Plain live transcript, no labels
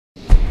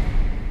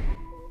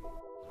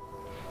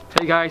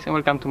Hey guys, and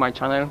welcome to my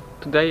channel.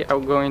 Today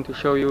I'm going to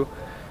show you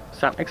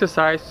some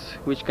exercise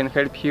which can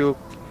help you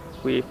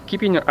with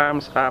keeping your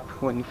arms up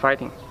when you're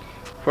fighting.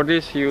 For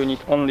this you need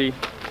only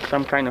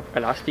some kind of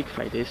elastic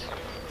like this,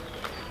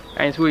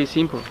 and it's really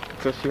simple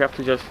because you have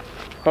to just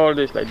hold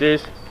this like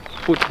this,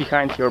 put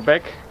behind your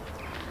back,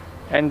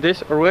 and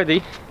this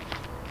already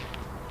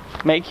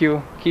make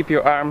you keep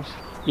your arms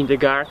in the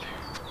guard.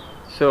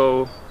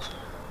 So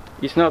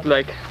it's not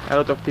like a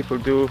lot of people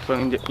do. So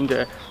in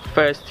the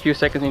first few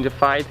seconds in the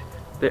fight,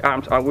 the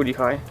arms are really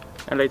high,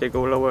 and later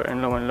go lower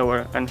and lower and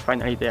lower, and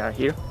finally they are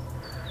here.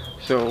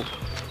 So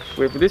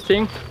with this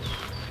thing,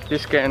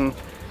 this can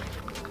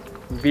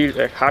build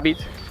a habit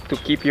to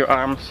keep your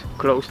arms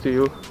close to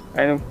you.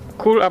 And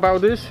cool about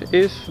this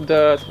is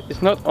that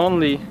it's not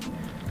only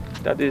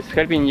that it's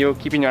helping you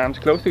keeping your arms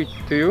close to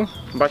you,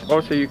 but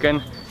also you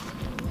can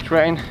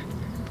train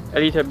a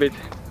little bit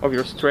of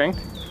your strength.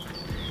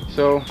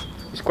 So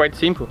it's quite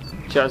simple,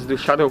 just do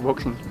shadow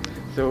boxing.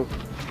 So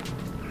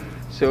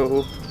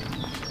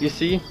you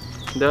see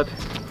that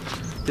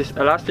this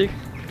elastic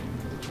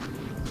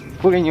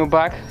pulling you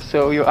back,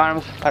 so your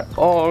arms are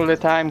all the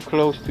time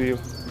close to you.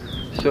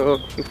 So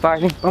you're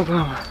fighting,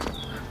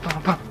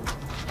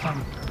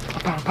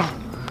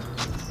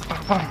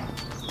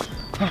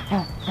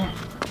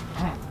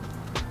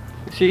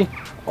 you see,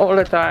 all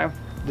the time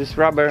this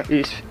rubber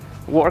is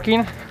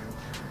working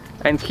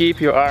and keep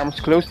your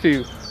arms close to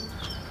you.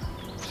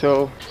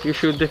 So you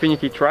should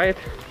definitely try it.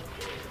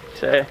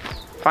 It's a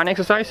fun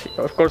exercise.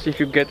 Of course, if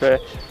you get a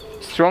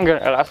stronger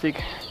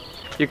elastic,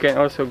 you can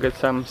also get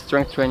some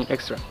strength training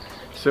extra.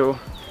 So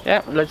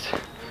yeah, let's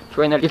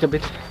train a little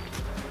bit.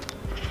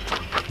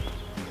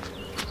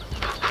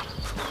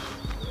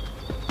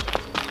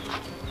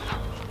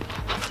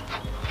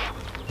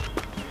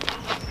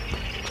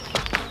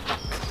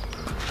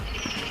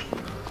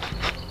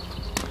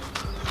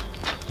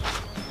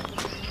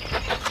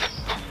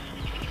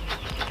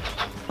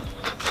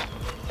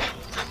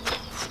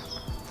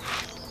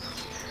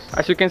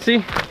 As you can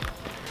see,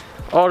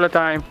 all the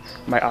time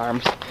my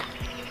arms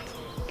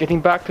getting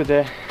back to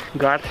the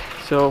guard.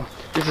 So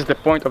this is the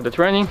point of the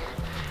training,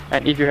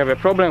 and if you have a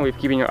problem with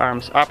keeping your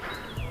arms up,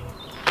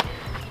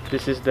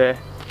 this is the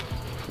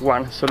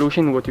one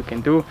solution what you can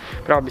do.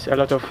 Probably a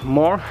lot of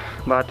more,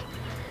 but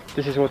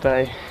this is what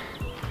I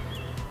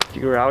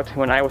figured out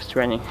when I was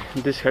training.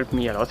 This helped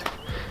me a lot,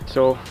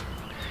 so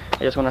I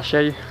just want to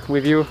share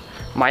with you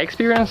my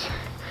experience,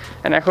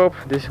 and I hope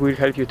this will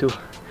help you too.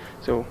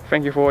 So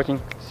thank you for watching,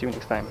 see you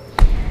next time.